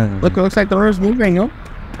again. Look, it looks like the room's moving. Oh.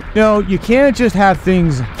 You know, you can't just have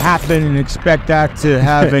things happen and expect that to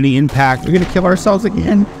have any impact. We're gonna kill ourselves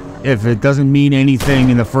again? If it doesn't mean anything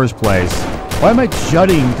in the first place. Why am I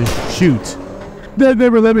jutting to shoot? They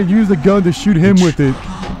never let me use the gun to shoot him with it.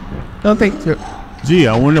 Don't think so. Gee,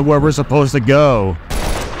 I wonder where we're supposed to go.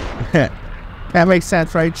 That makes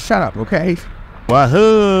sense, right? Shut up, okay?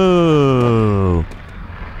 Wahoo!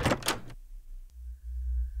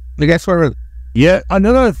 I guess where. Yet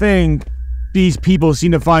another thing these people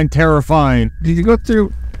seem to find terrifying. Did you go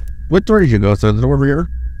through? What door did you go through? The door over here?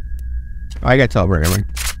 Oh, I gotta tell her everything.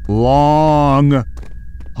 Long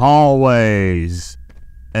hallways.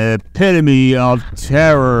 Epitome of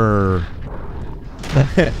terror.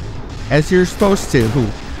 As you're supposed to.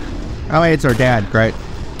 Oh, it's our dad, right?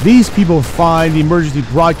 These people find the emergency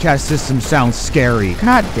broadcast system sounds scary.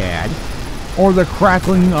 God, Dad. Or the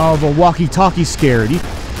crackling of a walkie-talkie scared.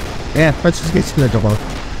 Yeah, let's just get to the door.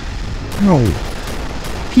 No.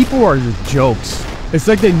 People are just jokes. It's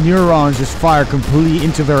like the neurons just fire completely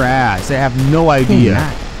into their ass. They have no idea.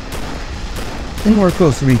 They were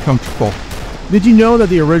close to being comfortable. Did you know that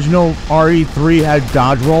the original RE3 had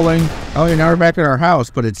dodge rolling? Oh, yeah, now we're back at our house,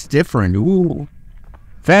 but it's different. Ooh.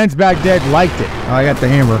 Fans back then liked it. Oh, I got the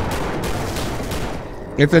hammer.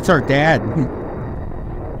 If it's our dad.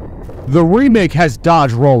 The remake has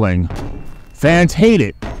dodge rolling. Fans hate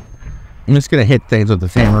it. I'm just gonna hit things with the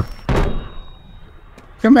hammer.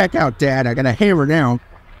 Come back out, Dad. I got a hammer now.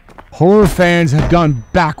 Horror fans have gone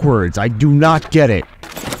backwards. I do not get it.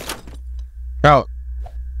 Oh.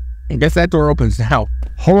 I guess that door opens now.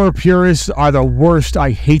 Horror purists are the worst.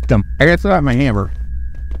 I hate them. I gotta throw out my hammer.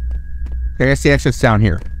 I guess the exit's down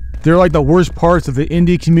here. They're like the worst parts of the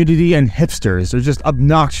indie community and hipsters. They're just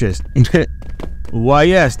obnoxious. Why,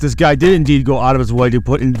 yes, this guy did indeed go out of his way to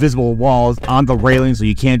put invisible walls on the railing so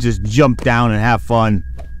you can't just jump down and have fun.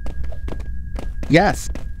 Yes.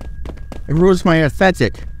 It ruins my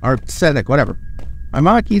aesthetic, or aesthetic, whatever. My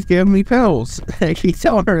mom keeps giving me pills. Keep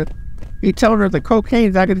telling her the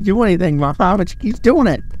cocaine's not going to do anything, Mom, but she keeps doing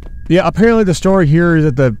it. Yeah, apparently the story here is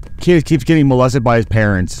that the kid keeps getting molested by his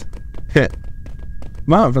parents.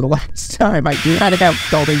 Mom, for the last time, I do not have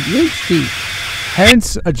adult ADHD.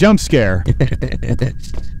 Hence, a jump scare.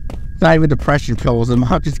 It's not even depression pills, and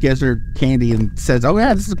Mom just gives her candy and says, oh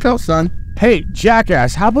yeah, this is a pill, son. Hey,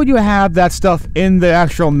 jackass, how about you have that stuff in the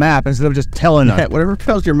actual map instead of just telling us? Whatever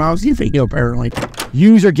pills your mom's giving you, apparently.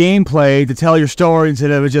 Use your gameplay to tell your story instead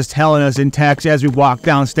of just telling us in text as we walk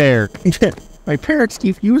downstairs. My parents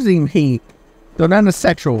keep using me, though not in a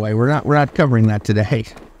sexual way. We're not covering that today.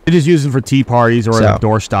 They just use it for tea parties or a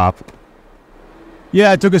doorstop.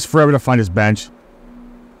 Yeah, it took us forever to find his bench.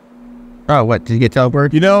 Oh, what? Did you get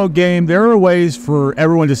teleported? You know, game, there are ways for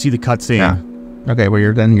everyone to see the cutscene. Yeah. Okay, well,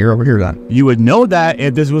 you're over here then. You would know that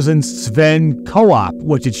if this was in Sven Co-op,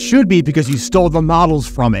 which it should be because you stole the models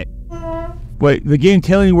from it. Wait, the game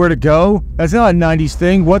telling you where to go? That's not a 90s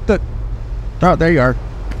thing. What the? Oh, there you are.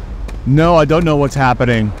 No, I don't know what's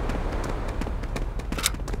happening.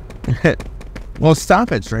 Well,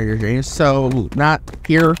 stop it, Stranger James. So, not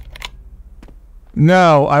here.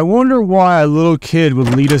 No, I wonder why a little kid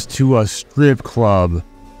would lead us to a strip club.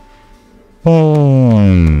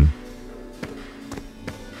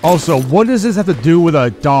 Also, what does this have to do with a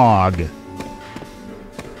dog?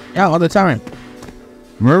 Yeah, all the time.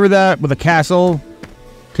 Remember that with the castle?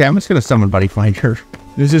 Okay, I'm just gonna summon Buddy Finder.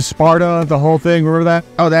 This is Sparta, the whole thing, remember that?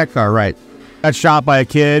 Oh, that car, right. Got shot by a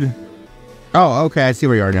kid. Oh, okay, I see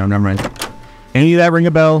where you are now, never mind. Any of that ring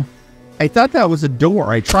a bell? I thought that was a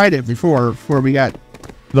door. I tried it before we got...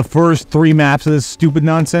 The first 3 maps of this stupid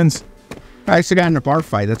nonsense? I actually got in a bar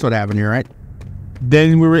fight, that's what happened here, right?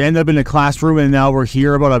 Then we end up in a classroom and now we're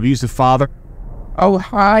here about an abusive father. Oh,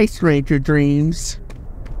 hi, Stranger Dreams.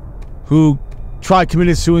 Who tried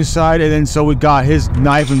committing suicide and then so we got his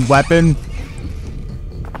knife and weapon.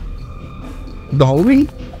 The homie?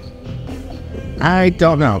 I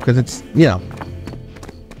don't know, because it's, you know.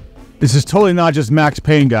 This is totally not just Max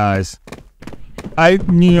Payne, guys. I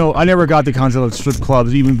never got the concept of strip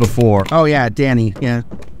clubs even before. Oh, yeah, Danny, yeah.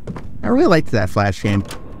 I really liked that Flash game.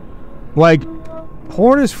 Like,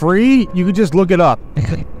 porn is free? You could just look it up.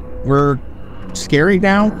 We're scary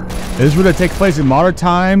now? This would have taken place in modern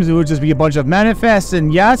times. It would just be a bunch of manifests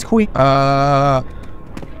and yes, queen. The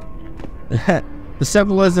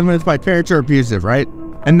symbolism is my parents are abusive, right?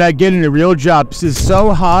 And that getting a real job is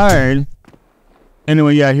so hard.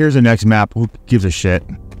 Anyway, yeah, here's the next map. Who gives a shit?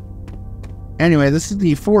 Anyway, this is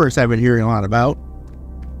the forest I've been hearing a lot about.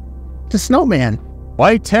 The snowman.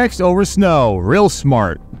 White text over snow. Real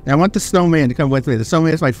smart. I want the snowman to come with me. The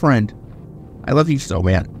snowman is my friend. I love you,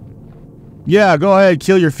 snowman. Yeah, go ahead.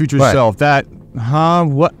 Kill your future self. That... Huh?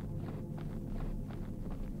 What?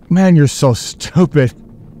 Man, you're so stupid.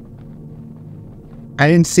 I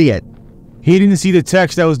didn't see it. He didn't see the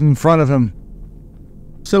text that was in front of him.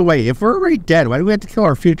 So wait, if we're already dead, why do we have to kill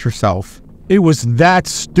our future self? It was that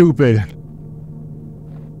stupid.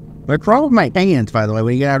 What's wrong with my hands, by the way,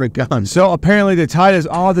 when you get out of gun? So apparently they tied us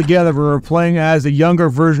all together. We were playing as a younger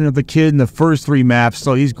version of the kid in the first 3 maps,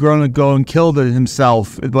 so he's going to go and kill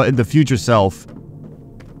himself, the future self.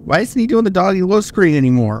 Why isn't he doing the doggy low screen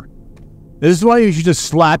anymore? This is why you should just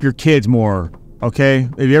slap your kids more, okay?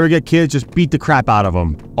 If you ever get kids, just beat the crap out of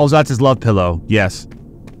them. Oh, that's his love pillow, yes.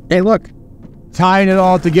 Hey, look. Tying it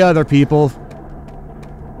all together, people.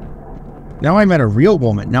 Now I met a real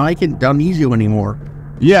woman. Now I don't need you anymore.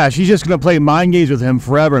 Yeah, she's just gonna play mind games with him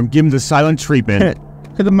forever and give him the silent treatment.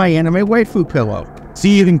 Because of my anime waifu pillow.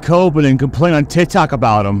 See, you can cope and then complain on TikTok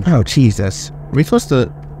about him. Oh, Jesus. Are we supposed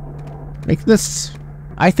to make this?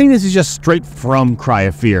 I think this is just straight from Cry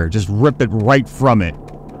of Fear. Just rip it right from it.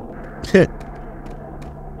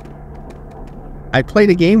 I played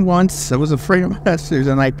a game once. I was afraid of monsters,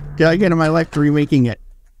 and I dedicated my life to remaking it.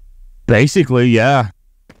 Basically, yeah.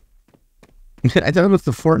 I thought it was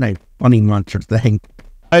the Fortnite funny monster thing.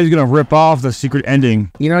 I was gonna rip off the secret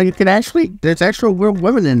ending. You know, you can actually, there's actual real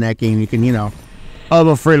women in that game. You can, you know. I'm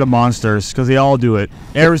afraid of monsters, because they all do it.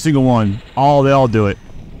 Every single one. They all do it.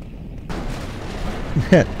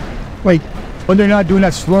 Wait. When they're not doing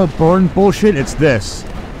that slow burn bullshit, it's this.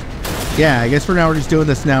 Yeah, I guess we're just doing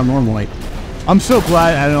this now normally. I'm so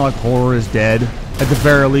glad, I don't know, like, horror is dead, at the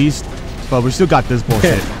very least. But we still got this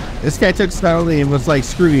bullshit. This guy took Snarly and was like,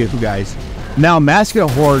 screw you guys. Now,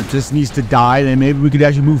 Mascot Horde just needs to die, and maybe we could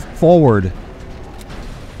actually move forward.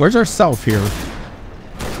 Where's our self here?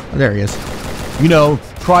 Oh, there he is. You know,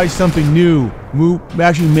 try something new.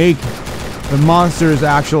 Actually make the monsters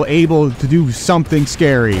able to do something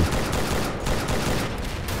scary.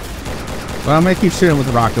 Well, I'm gonna keep shooting with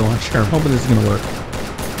the rocket launcher. I'm hoping this is gonna work.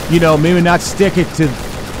 You know, maybe not stick it to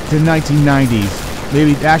the 1990s.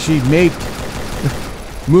 Maybe actually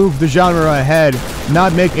move the genre ahead.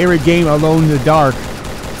 Not make every game Alone in the Dark.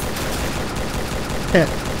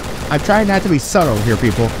 I'm trying not to be subtle here,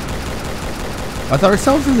 people. I thought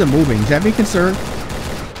ourselves isn't moving. Should I be concerned?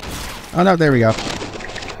 Oh no, there we go.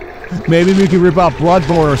 Maybe we could rip out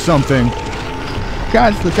Bloodborne or something.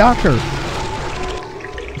 God, it's the doctor.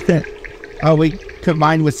 Oh, we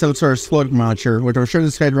combined with some sort of floating launcher, which I'm sure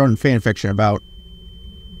this guy'd wrote fan fiction about.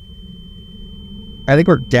 I think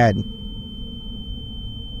we're dead.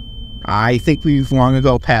 I think we've long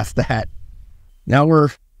ago passed that. Now we're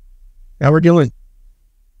dealing.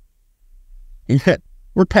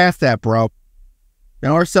 We're past that, bro.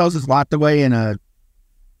 Now our cells is locked away in a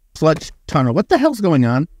sludge tunnel. What the hell's going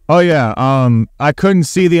on? Oh yeah, I couldn't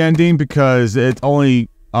see the ending because it's only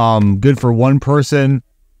good for one person.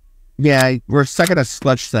 Yeah, we're stuck in a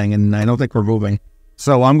sludge thing, and I don't think we're moving.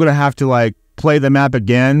 So I'm gonna have to like play the map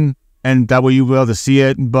again, and that way you'll be able to see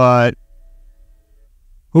it. But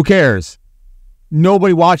who cares?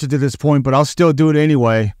 Nobody watches at this point, but I'll still do it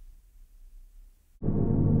anyway.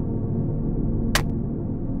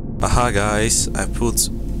 Aha guys, I put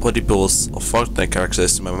bodybuilds of Fortnite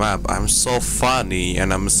characters in my map. I'm so funny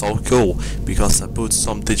and I'm so cool because I put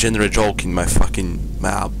some degenerate joke in my fucking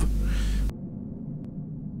map.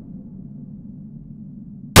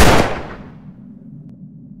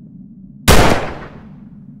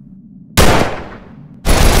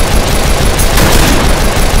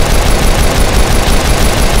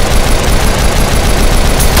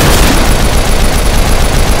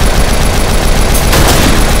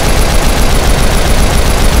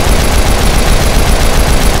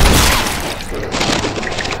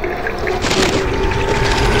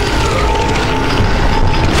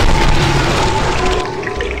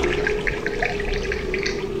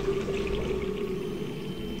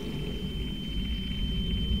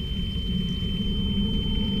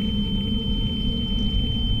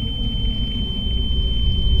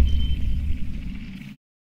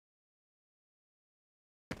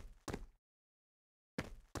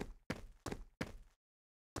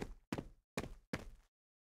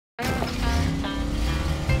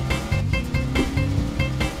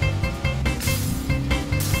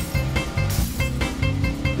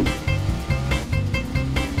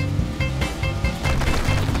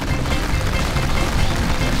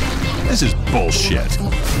 This is bullshit.